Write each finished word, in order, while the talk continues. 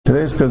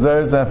Today's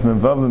Chazar is Daf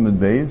Memvav Mid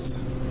Beis,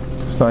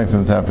 starting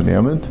from the top of the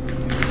Amud.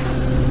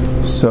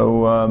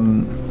 So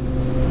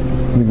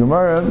the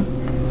Gemara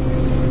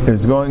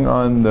is going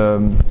on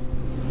the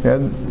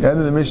end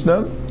of the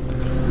Mishnah.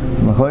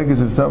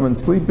 Machlekes, if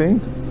someone's sleeping,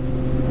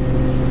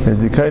 is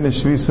he kind of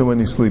shvisa when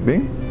he's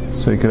sleeping,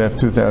 so he could have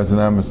 2,000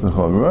 amas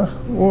l'chol ruach,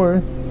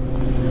 or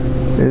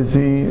is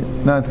he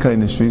not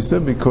kind of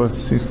shvisa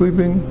because he's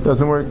sleeping,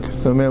 doesn't work,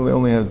 so mainly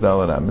only has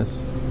dalat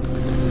amas.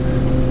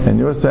 And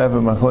you also have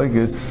a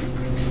machlekes,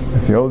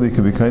 if you hold, he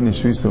could be kind of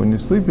shvisa when you're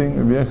sleeping.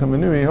 Rabbi Yechon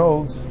ben Nuri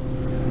holds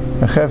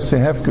a chefse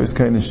hefka is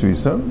kind of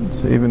shvisa,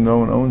 so even though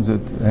one owns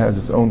it, it has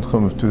its own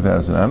tchum of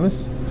 2,000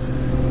 amas.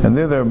 And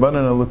there they're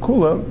abanan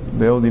alakula,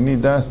 they only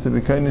need das to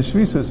be kind of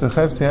shvisa, so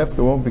chefse hefka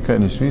won't be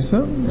kind of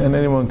shvisa, and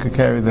anyone could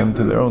carry them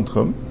to their own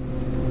tchum.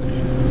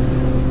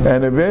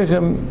 And Rabbi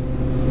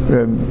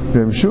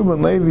Shub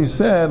ben Levi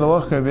said,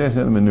 Allah Rabbi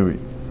Yechon ben Nuri,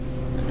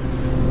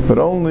 but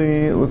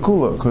only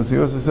lakula, because he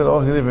also said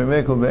all chediv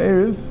mekel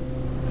be'eriv,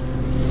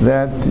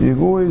 that you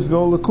always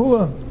go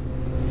lakula.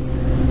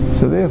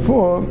 So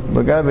therefore,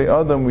 l'gabe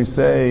Adam we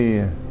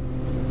say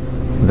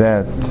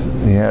that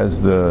he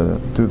has the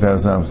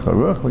 2,000 amos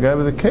charuch.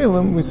 L'gabe the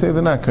kelim we say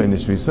they're not kind of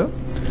shvisa.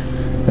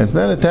 And it's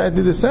not attached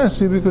to the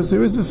sashi because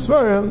there is a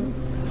svara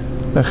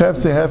the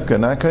chefse hefka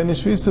not kind of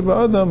shvisa, but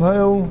Adam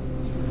hayil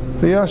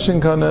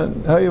v'yashin kana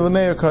hayil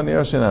v'neir kana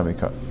yashin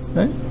amika.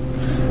 Right?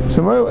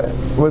 So Mara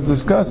was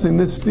discussing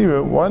this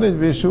stira. Why did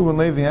Yeshua and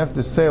Levi have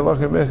to say Allah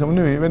Rabbi Yechon ben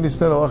Nuri? He already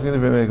said Allah Rabbi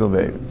Mekel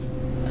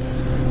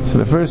Be'eriv. So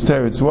the first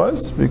teretz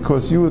was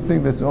because you would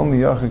think that's only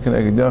Yachid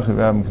Keneged Yachid,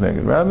 Rabbim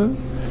Keneged Rabbim.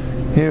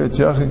 Here it's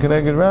Yachid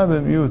Keneged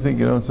Rabbim. You would think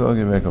you don't say Allah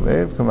Rabbi Mekel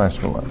Be'eriv. Kamash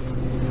Malan.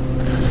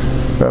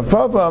 Rav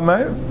Papa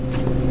Amar.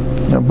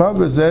 Now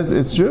Papa says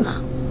it's Juch.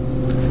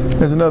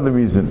 There's another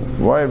reason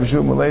why Yeshua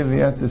and Levi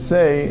had to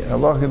say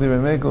Allah Rabbi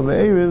Mekel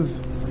Be'eriv.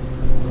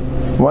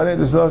 Why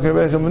didn't the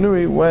Rabbi Yechon ben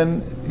Nuri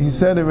when he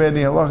said already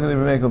halacha de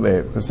b'mekel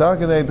be'eriv? Because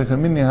halkadei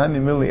techamini hani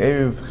mili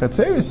eriv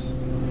chatzeris,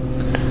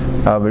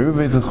 aviruv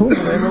v'techum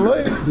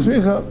ne'emeloi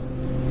tzricha.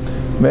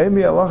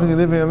 Maybe halacha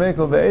de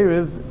b'mekel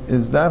be'eriv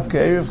is dafka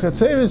eriv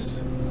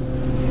chatzeris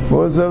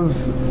because of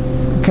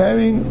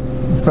carrying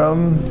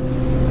from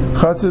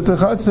chatzer to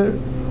chatzer.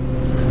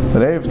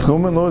 But eriv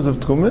tchumen, laws of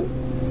tchumen,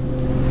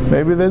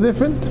 maybe they're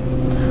different.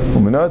 How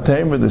do we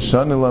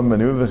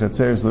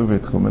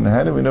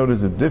know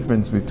there's a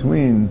difference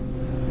between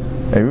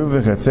Eruv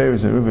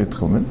v'chatzeris and Eruv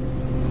v'tchumen?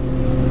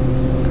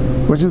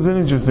 Which is an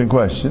interesting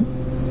question,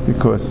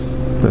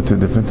 because they're two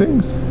different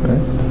things,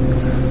 right?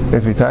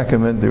 If Itaka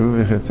meant the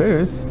Eruv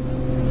v'chatzeris,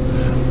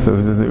 so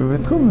if there's Eruv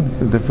v'tchumen, it's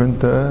a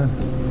different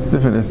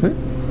issue.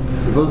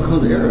 They're both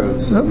called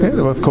Arabs. Okay,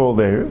 they're both called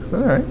Arabs,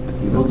 alright.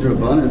 They're both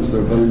Rabbanans,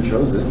 so Rabbanan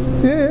chose it.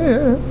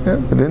 Yeah. But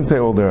he didn't say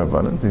all their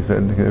Rabbanans, he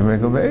said they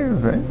make them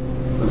Arabs, right?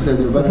 I'm saying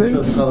the Rabbanan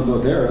chose to call them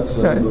both Arabs,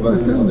 so the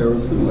Rabbanan called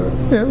Arabs similar.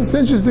 Yeah, it's an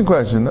interesting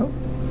question, though.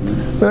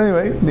 But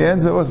anyway, the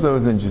answer also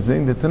was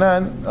interesting. The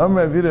Tanan,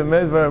 Amr Avira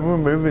Medvar Amur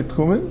Merivit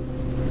Tchumen,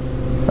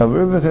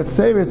 Avir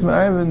V'chatzeris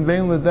Ma'arvin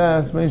Bein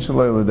L'das, Bein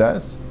Shaloi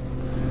L'das.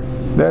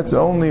 That's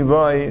only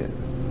by,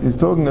 he's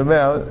talking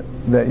about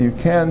that you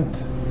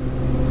can't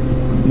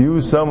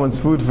use someone's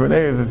food for an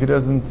Erev if he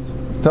doesn't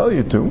tell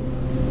you to.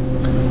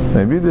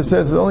 Maybe this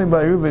says it's only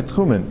by Ruvit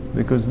Tchumen,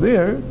 because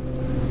there,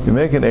 you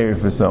make an Erev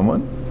for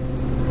someone,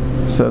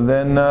 so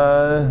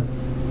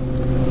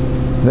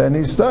then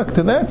he's stuck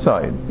to that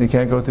side. He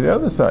can't go to the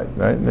other side,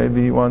 right?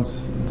 Maybe he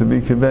wants to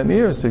be kiben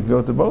ear, so he can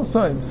go to both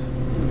sides.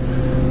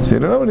 So you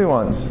don't know what he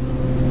wants.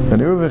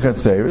 And Eruv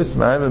v'chatzeris,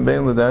 ma'arvin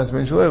bein l'das,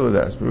 bein shalei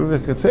l'das. But Eruv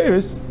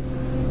v'chatzeris,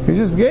 he's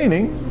just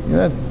gaining.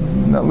 You're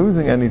not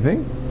losing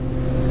anything.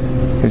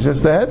 It's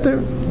just a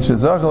heter.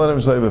 Shezach al adam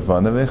shalei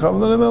b'fanav, ve'chav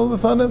l'adam el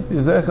b'fanav.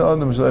 Yezech al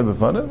adam shalei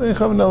b'fanav,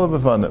 ve'chav el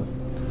b'fanav.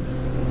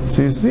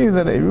 So you see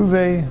that Eruv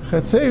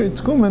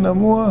v'chatzeris, tchumen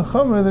amua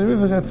chamer than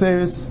Eruv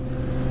v'chatzeris.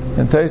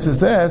 And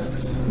Taisus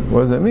asks,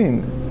 what does that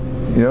mean?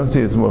 You don't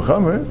see it's more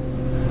chamer.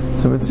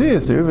 So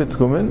Metzias, Eruv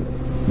v'tchumen,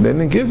 they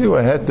didn't give you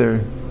a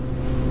heter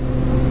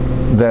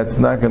that's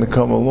not going to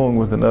come along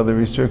with another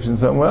restriction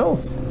somewhere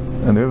else.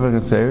 And Eruv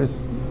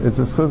v'chatzeris, it's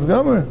a schuz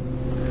gomer.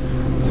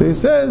 So he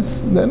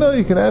says that no,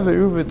 you can have a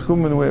Eruv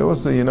v'tchumen where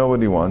also you know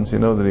what he wants, you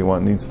know that he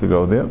needs to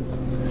go there.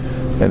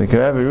 And you can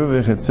have a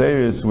Eruv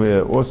v'chatzeris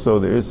where also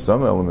there is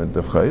some element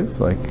of chayiv,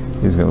 like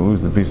he's going to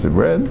lose the piece of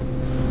bread.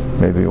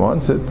 Maybe he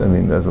wants it. I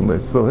mean,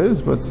 it's still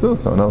his, but still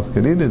someone else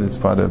could eat it. It's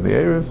part of the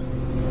Erev.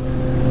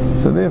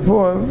 So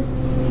therefore,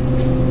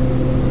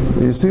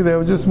 you see, they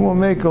were just more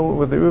makel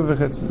with the Eruv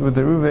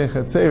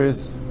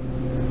Chatzeris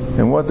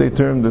and what they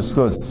termed the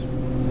schus.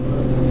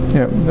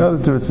 Yeah, the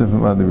other two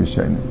from other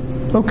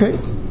Rishonim. Okay.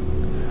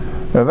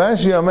 Rav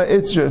Ashi Amar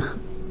Itzrich.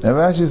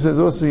 Rav Ashi says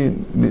also,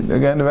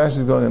 again, Rav Ashi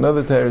is going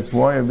another teretz.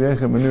 Why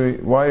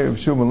Rav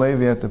Shub ben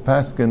Levi at the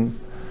Paskin?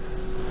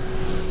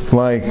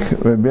 Like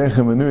Rabbi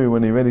Yechon ben Nuri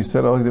when he already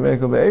said Allah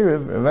Mekel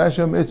Be'eriv, Rav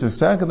Ashi Amar Itzrich.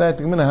 Sakadat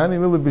Gemina Hani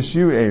Milu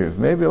B'Shiur Erev.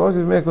 Maybe Allah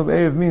Mekel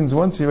Be'eriv means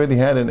once he already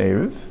had an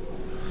Erev.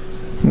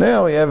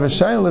 Now we have a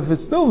shaila, if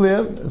it's still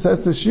there, so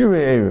that's the Shiur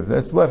Erev.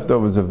 That's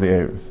leftovers of the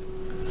Erev.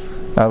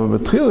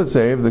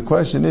 The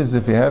question is,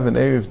 if you have an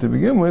Erev to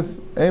begin with,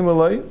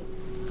 Eimalai.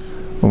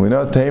 When we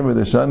know Tamer,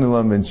 the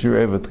Shanilam ben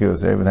Shir Erev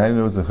Tchilas Erev, and how do you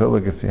know it's a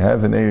chiluk if you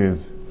have an Erev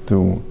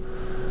to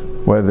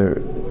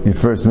whether you're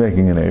first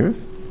making an Erev?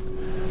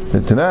 The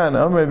Tanan,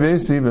 Amr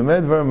Beisi,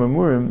 B'medvar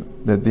Mamurim,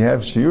 that you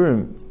have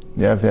Shiurim,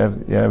 you have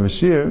a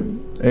Shir,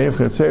 Erev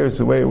Chatzeris,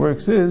 the way it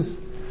works is,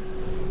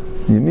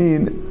 you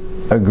need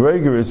a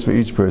Gregoris for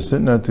each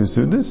person, not 2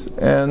 Sudas,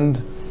 and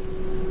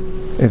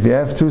if you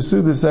have 2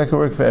 Sudas, that can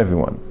work for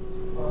everyone.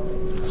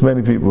 As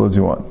many people as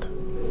you want.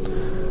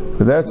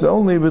 But that's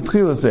only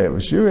B'tchilas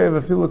Erev. Shir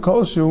Erev, Afilu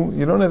Kolshu,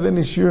 you don't have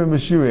any Shiurim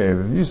B'shir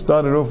Erev. If you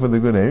started off with a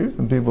good Erev,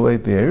 and people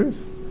ate the Erev,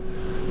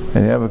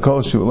 and you have a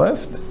Kolshu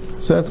left,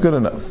 so that's good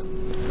enough.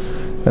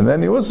 And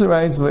then he also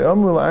writes,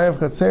 Le'omru l'Arev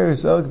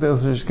Chatzeris el Gdel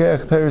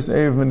Sheshkeach Teres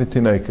Erev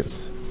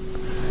Minitinaikis.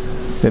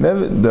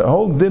 The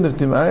whole din of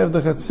Timarev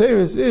the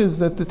Chatzeris is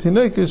that the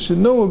Tinaikas should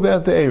know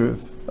about the Erev.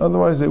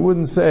 Otherwise they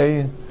wouldn't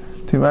say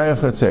Timarev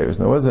Chatzeris.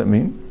 Now what does that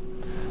mean?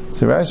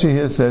 So Rashi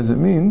here says it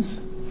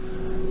means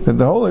that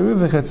the whole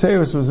Erev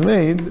Chatzeris was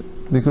made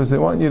because they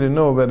want you to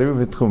know about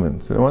Erev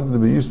Tchumen. So they wanted to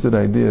be used to the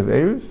idea of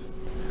Erev,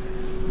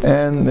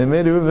 and they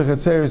made Erev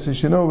Chatzeris so you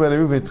should know about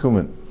Erev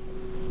Tchumen.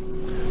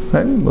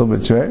 Right? A little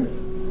bit short.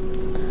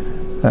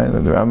 Right? The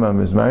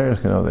Rambam is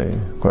Meirich, the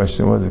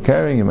question was it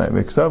carrying, you might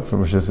mix up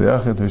from Rosh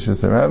Hashanah to Rosh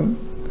Hashanah.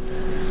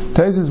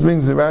 Taisus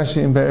brings the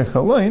Rashi in Berech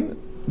Halain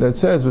that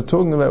says we're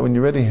talking about when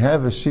you already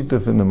have a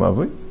shituf in the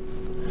Mavli,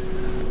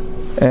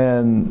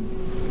 and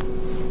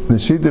the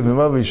shituf in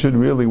Mavli should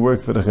really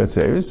work for the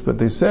Chatzeris, but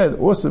they said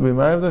also be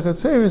Ma'av the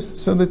Chatzeris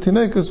so the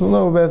Tineikus will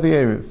know about the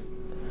Erev.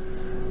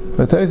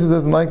 But Taisus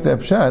doesn't like that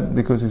pshat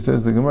because he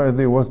says the Gemara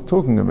there was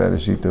talking about a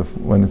shituf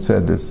when it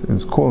said this. It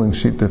was calling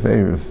shituf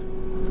Erev.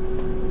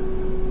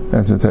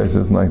 That's what Taisus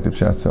doesn't like the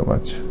pshat so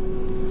much.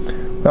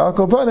 But Al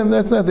Kolpanim,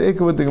 that's not the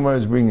ikka what the Gemara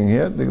is bringing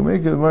here. The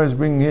ikka the Gemara is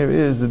bringing here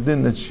is the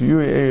din that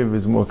Shiuri Erev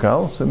is more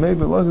kal, so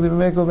maybe luckily the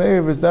Mekel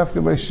Erev is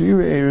dafka by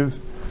Shiuri Erev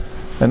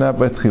and not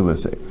by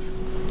Tchilas Erev.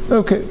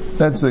 Okay,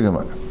 that's the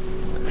Gemara.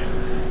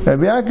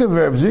 Rabbi Yaakov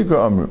Reb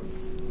Zikra Amru.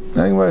 I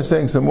think we're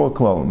saying some more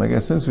klalim. I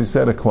guess since we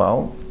said a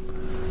klal,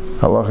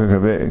 halacha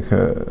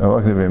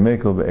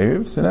Mekel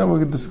Erev, so now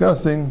we're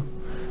discussing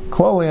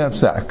klali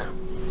hapsak.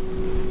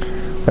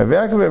 Rabbi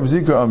Yaakov Reb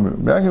Zikra Amru.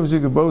 Rabbi Yaakov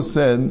Reb Zikra both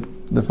said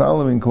the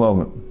following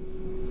klalim.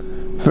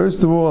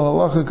 First of all,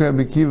 halacha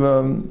Rabbi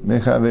Kiva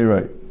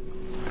mechavei.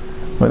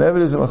 Whenever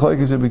there's a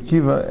machlekes Rabbi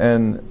Kiva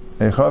and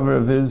a chaver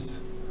of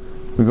his,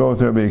 we go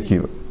with Rabbi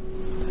Kiva.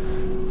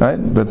 Right?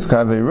 But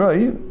chavei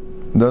roi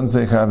doesn't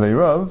say chavei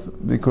rav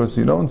because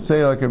you don't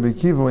say like Rabbi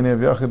Kiva when you have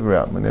yachid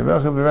v'ram. When you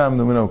have yachid v'ram,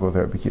 then we don't go with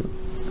Rabbi Kiva.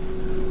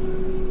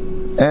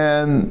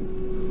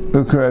 And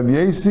Rabbi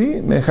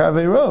Yesi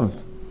mechavei rav.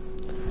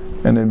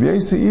 And Rabbi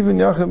Yesi, even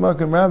Yachid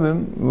Makam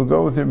Rabbim, will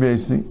go with Rabbi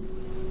Yesi.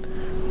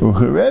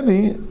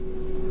 Ucherebi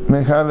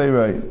mechavei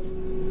right.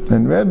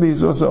 And Rebbe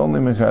is also only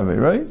mechavei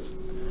right,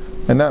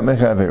 and not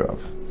mechavei rav.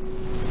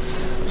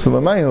 So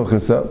Lamai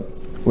Hilchasa,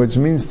 which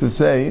means to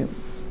say,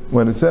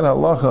 when it said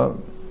halacha,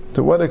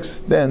 to what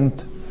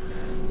extent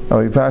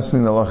are we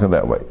passing the halacha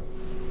that way?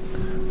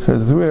 So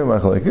there's 3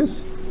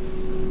 machlekes.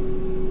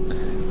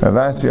 Rav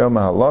Asi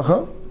Amar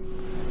halacha,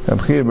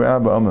 Rav Chia bar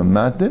Abba Amar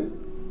matin,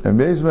 and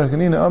Beis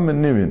Machanina Amar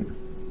nirin.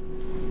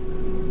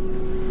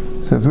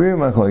 So 3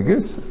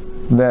 machlekes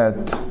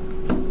that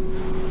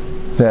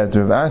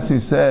Rav Asi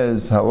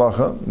says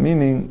halacha,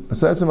 meaning,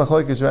 so that's a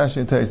machlekes Rashi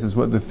and Taisus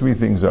what the 3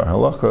 things are,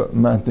 halacha,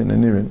 matin,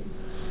 and nirin.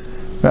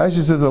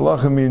 Rashi says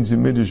halacha means you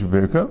midrash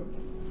b'pirka,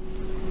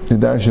 you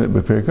darshan it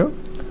b'pirka.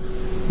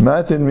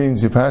 Matin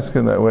means you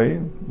paskin that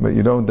way, but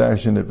you don't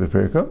darshan it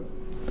b'pirka.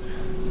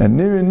 And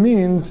nirin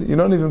means you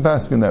don't even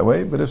paskin that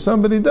way, but if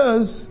somebody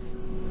does,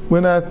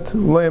 we're not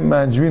loyim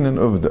madrin and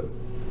uvda.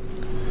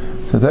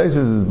 So Taisus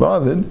is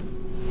bothered.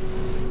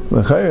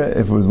 If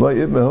it was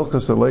loy ibn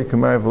hilchas or loy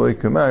kamar v'loy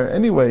kamar,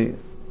 anyway,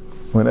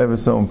 whenever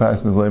someone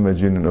passes loy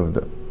madrin and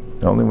uvda.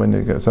 Only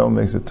when someone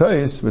makes a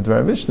tais, but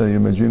Dvar Mishnah,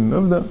 you're madrin and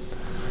uvda.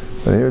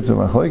 But here it's a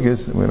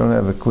machlekes, and we don't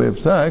have a clear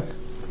psak.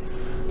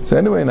 So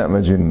anyway, not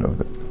madrin and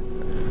uvda.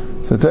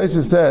 So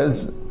Taisus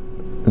says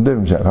a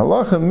different chat.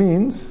 Halacha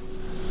means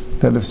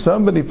that if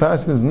somebody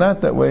passes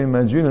not that way,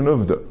 madrin and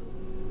uvda.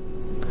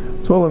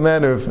 It's all a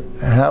matter of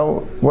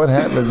what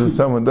happens if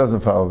someone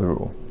doesn't follow the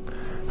rule.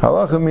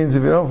 Halacha means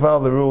if you don't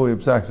follow the rule, you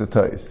psaks a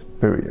tais.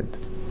 Period.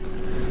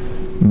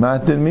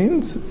 Matin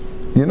means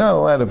you're not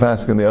allowed to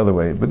paskin the other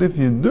way, but if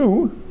you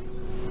do,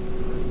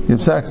 your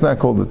psak's not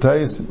called the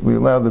tais. We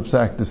allow the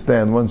psak to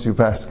stand once you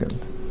paskin.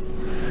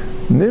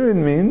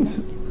 Nirin means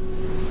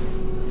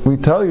we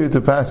tell you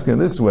to paskin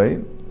this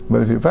way,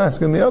 but if you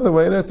paskin the other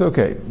way, that's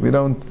okay. We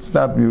don't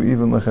stop you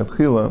even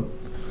lechatchila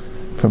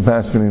from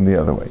paskining the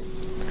other way.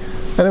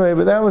 Anyway,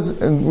 but that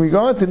was in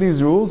regard to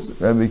these rules.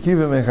 Rabbi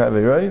Kiva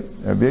mechavei right,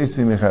 Rabbi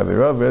Yesi mechavei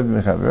rav, Rabbi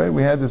mechavei right.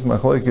 We had this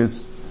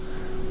machlokes,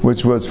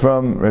 which was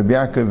from Rabbi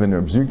Yaakov and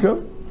Rabbi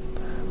Zikra.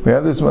 We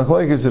have this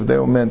machlokes if they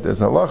were meant as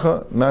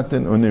halacha,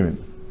 matin, or nirin.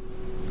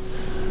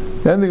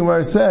 Then the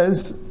Gemara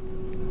says,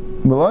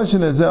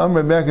 "B'lashon hazeh am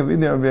Rabbi Yaakov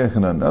idei Rabbi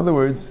Yechanan." In other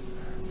words,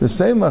 the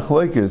same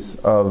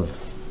machlokes of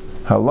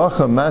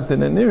halacha,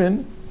 matan, and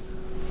nirin,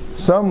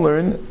 some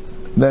learn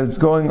that it's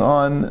going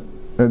on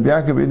Rabbi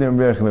Yaakov Idin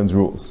Rabbi Yechanan's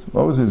rules.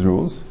 What was his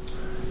rules?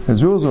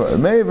 His rules were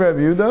Meiv Rabbi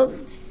Yehuda,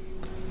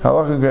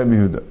 halacha Rabbi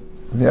Yehuda.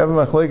 If you have a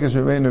machlokes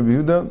Rabbi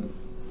Yehuda,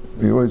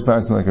 we always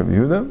pass like Rabbi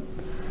Yehuda.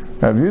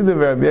 Rabbi Yehuda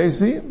Rabbi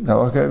Yasi,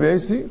 halacha Rabbi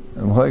Yasi,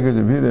 and machlokes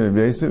Rabbi Yehuda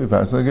Rabbi Yasi, we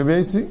pass like Rabbi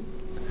Yasi.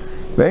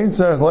 Ve'in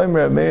tzarich loim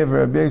Rabbi Meiv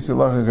Rabbi Yasi,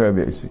 halacha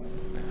Rabbi Yasi.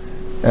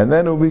 And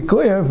then it will be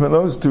clear from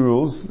those two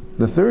rules,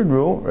 the third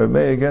rule, Rabbi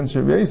Meir against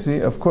Rabbi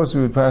Yasi, of course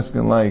we would pass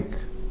like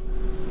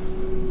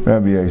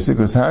Rabbi Yasi,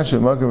 because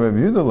Hashem Makar Rabbi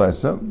Yehuda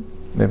Lesa,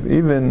 if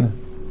even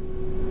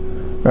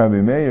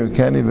Rabbi Meir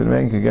can't even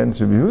rank against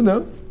Rabbi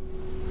Yehuda,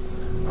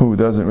 who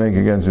doesn't rank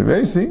against Rabbi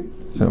Yasi,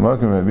 so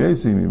Makar Rabbi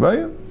Yasi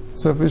Mibaya,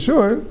 so for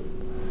sure,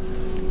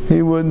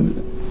 he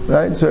would,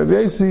 right, so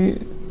Rabbi Yasi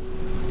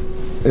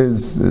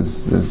is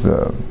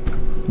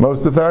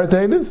most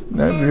authoritative,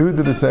 right? Rabbi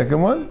Yehuda the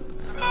second one,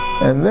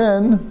 and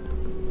then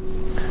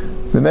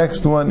the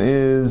next one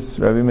is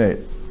Rabbi Meir.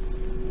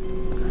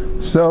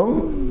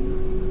 So,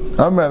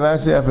 I'm Rav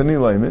Asi Afani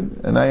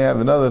Leiman, and I have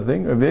another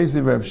thing, Rabbi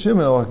Yasi Rabbi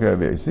Shimon Alach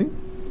Rabbi Yasi.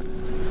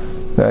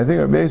 That I think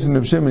Rabbi Yasi and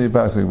Rabbi Shimon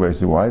Yipasik Rabbi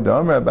Yasi. Why? The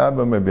Amr Rabbi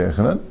Abba Rabbi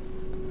Yechanan.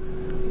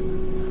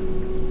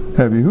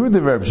 Rabbi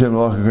Yehuda Rabbi Shimon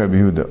Alach Rabbi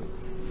Yehuda.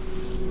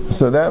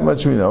 So that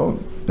much we know.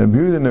 Rabbi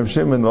Yehuda and Rabbi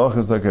Shimon Alach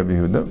is like Rabbi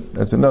Yehuda.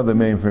 That's another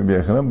name for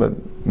Rabbi Yechanan,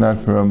 but not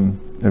from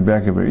Rabbi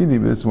Yaakov Bar Idi,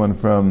 but this one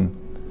from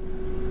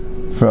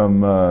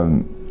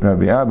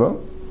Rabbi Abba.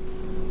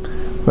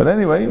 But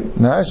anyway,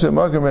 Nahasha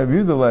Makam Rabbi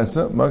Yehuda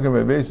Lesa, Makam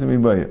Rabbi Yasi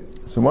Mibaya.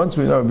 So once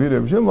we know Rabbi Yehuda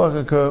Rabbi Shimon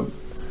Lachaka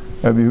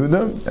Rabbi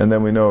Yehuda, and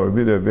then we know Rabbi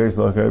Yehuda Rabbi Yasi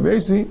Lachaka Rabbi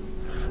Yasi,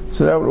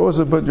 so that would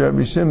also put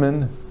Rabbi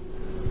Shimon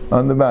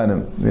on the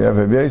bottom. We have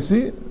Rabbi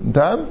Yasi,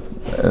 top, and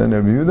then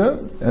Rabbi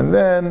Yehuda, and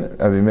then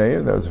Rabbi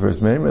Meir, that was the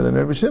first name, and then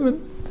Rabbi Shimon.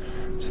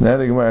 So now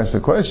the Gemara asks a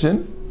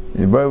question,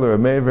 Yibayla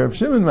Rabbi Meir Rabbi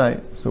Shimon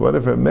might. So what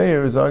if Rabbi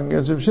Meir is arguing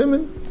against Rabbi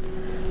Shimon?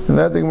 And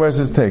that the Gemara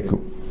says Teku.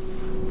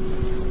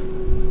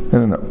 I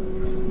don't know.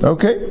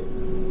 Okay.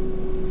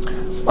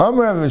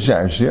 Amar Rav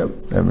Misharshia.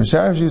 Rav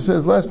Misharshia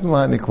says less than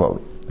Lahani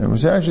Kloli. Rav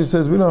Misharshia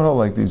says we don't hold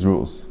like these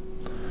rules.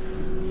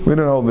 We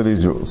don't hold to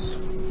these rules.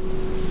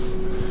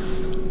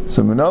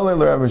 So Menolei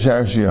Rav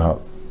Misharshia ha.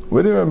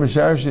 Where did Rav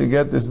Misharshia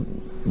get this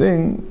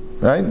thing?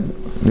 Right?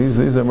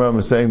 These are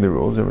Rav saying the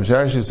rules. Rav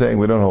Misharshia is saying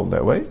we don't hold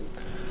that way.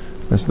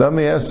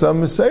 Mislami has some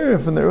Messiah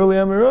from the early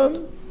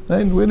Amiram.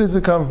 Right? Where does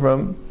it come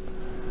from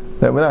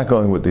that we're not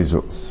going with these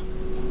rules?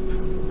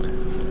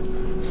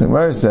 So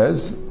Gemara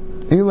says,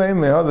 Ilaim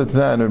mehada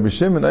t'nan Rabbi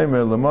Shimon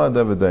Eimer lamad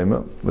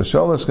avadayma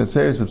l'shalosh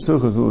chetzeres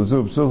psuchos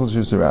l'uzu psuchos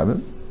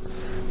shusarabim.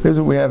 Here's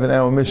what we have in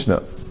our Mishnah.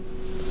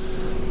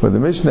 Where the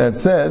Mishnah had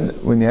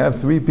said, when you have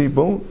three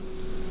people,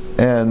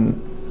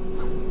 and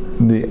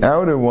the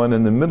outer one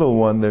and the middle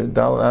one, their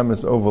dalat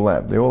amis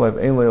overlap. They all have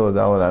ein leila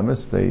dalat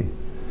amis. They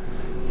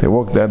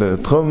walked out of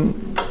the tchum,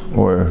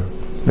 or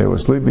they were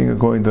sleeping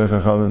according to the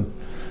Chachamim,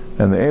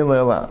 and the ein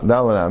leila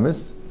dalat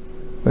amis.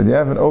 But you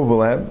have an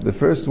overlap. The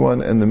first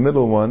one and the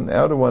middle one, the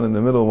outer one and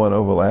the middle one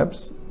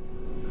overlaps.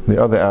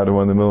 The other outer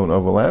one, the middle one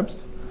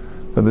overlaps.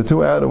 But the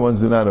two outer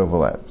ones do not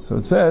overlap. So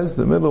it says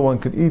the middle one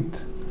could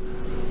eat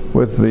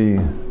with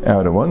the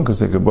outer one because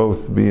they could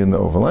both be in the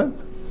overlap.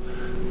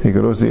 He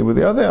could also eat with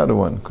the other outer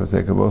one because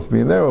they could both be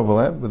in their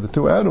overlap. But the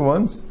two outer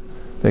ones,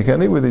 they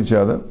can't eat with each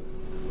other.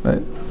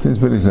 Right? Seems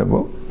pretty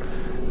simple.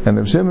 And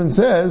Rav Shimon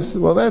says,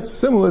 well, that's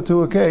similar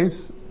to a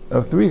case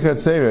of three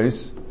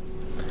chatzeres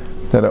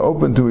that are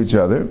open to each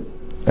other,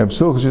 and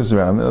psuchos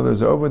around. In other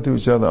words, are open to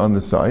each other on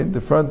the side.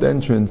 The front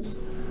entrance,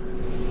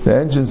 the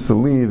entrance to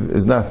leave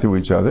is not through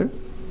each other,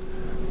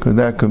 because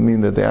that could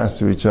mean that they asked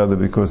through each other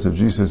because of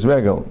Jesus'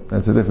 regal.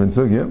 That's a different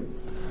sugya.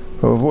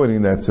 But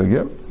avoiding that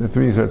sugya, the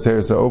three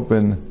chatzeres are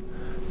open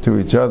to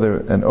each other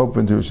and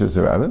open to Rishus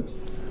Harabim.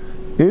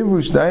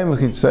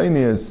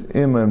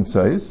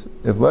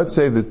 If let's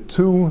say the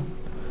two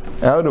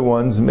outer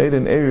ones made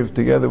an eruv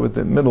together with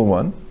the middle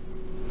one,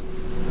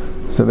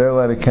 so they're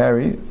allowed to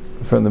carry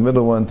from the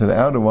middle one to the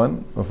outer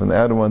one, or from the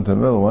outer one to the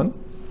middle one.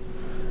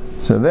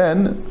 So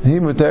then, he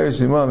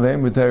muteris imam, they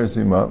muteris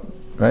imam,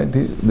 right?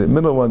 The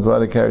middle one's allowed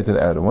to carry to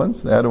the outer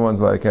ones. The outer one's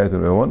allowed to carry to the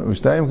middle one.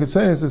 Ushtayim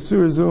kitzayin is a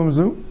surah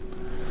zoom.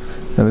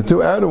 And the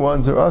two outer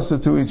ones are also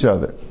to each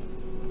other.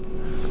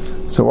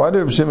 So why did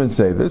Rabbi Shimon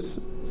say this?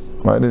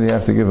 Why did he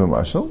have to give a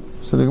mashal?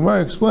 So the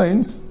Gemara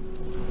explains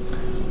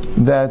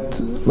that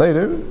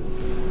later,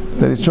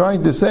 that he's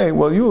trying to say,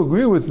 well, you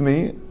agree with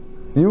me,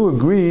 you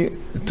agree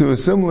to a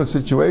similar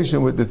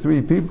situation with the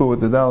three people with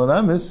the Dalet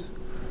Amis,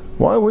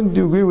 why wouldn't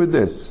you agree with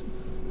this?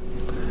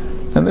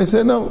 And they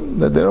said no,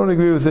 that they don't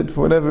agree with it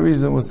for whatever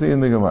reason. We'll see in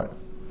the Gemara.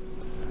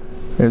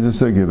 There's a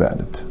sugya about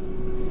it.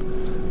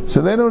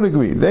 So they don't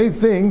agree. They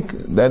think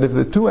that if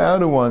the two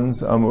outer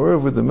ones are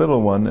ma'urev with the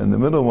middle one, and the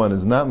middle one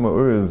is not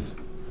ma'urev,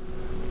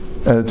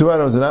 and the two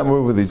outer ones are not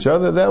ma'urev with each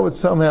other, that would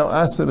somehow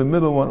ask the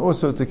middle one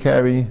also to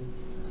carry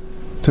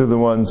to the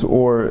ones,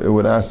 or it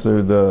would ask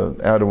the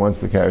outer ones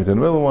to carry to the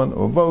middle one,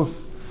 or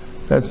both.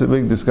 That's a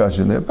big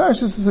discussion there.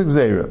 Pashtus is a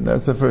gzeira.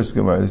 That's the first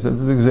Gemara. He says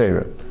it's a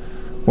gzeira.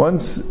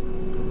 Once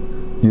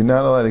you're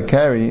not allowed to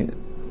carry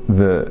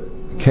the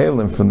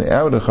kalim from the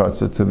outer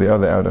chatzah to the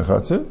other outer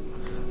chatzah,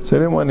 so they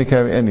didn't want to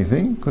carry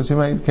anything because you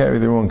might carry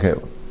the wrong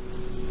kalim.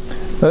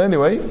 But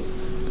anyway,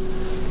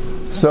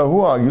 so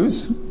who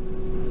argues? Rav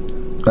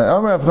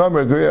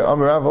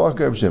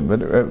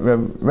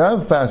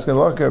Paskin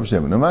Rav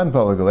Shimon, Naman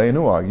Palagalein,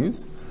 who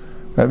argues?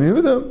 Rabbi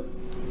Yehuda.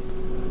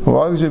 Who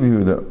argues Rabbi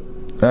Yehuda?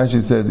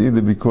 Rashi says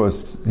either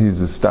because he's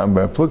a stam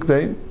bar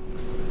plukdei,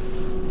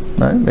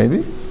 right?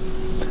 Maybe.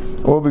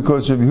 Or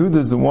because Rabbi Yehuda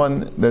is the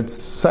one that's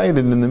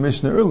cited in the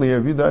Mishnah earlier,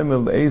 and then it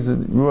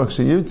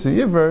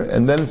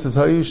says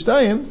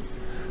Hayushtayim,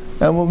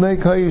 and we'll make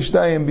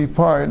Hayushtayim be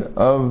part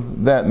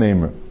of that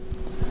namer.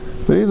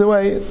 But either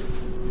way,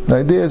 the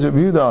idea is Rabbi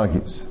Yehuda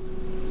argues.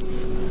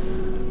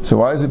 So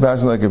why is he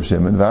passing like Rabbi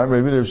Shimon? I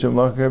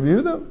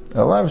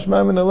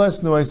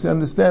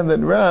understand that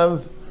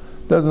Rav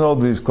doesn't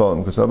hold these kolim,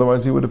 because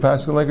otherwise he would have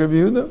passed like Rabbi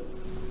Yehuda.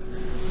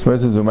 So he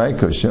says, when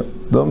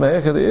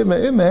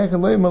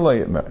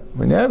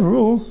you have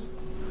rules,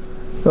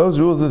 those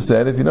rules are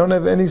said if you don't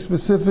have any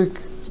specific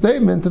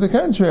statement to the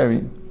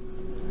contrary.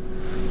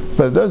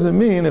 But it doesn't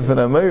mean if an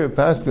Amir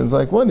Paskins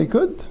like one, he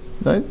could,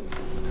 right?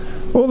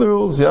 All the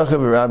rules, Yachav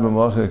Rabim,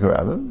 Lachik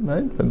Rabim,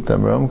 right? But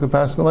Tamaram could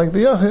paskin like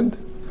the Yachid.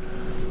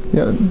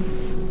 Yeah.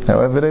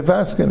 However they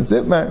paskin, it's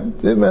Itmar.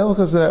 It's Itmar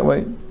Hilchas that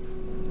way.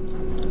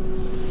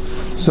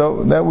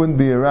 So that wouldn't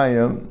be a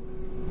raya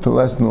to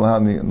less than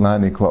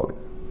Lahani Klali.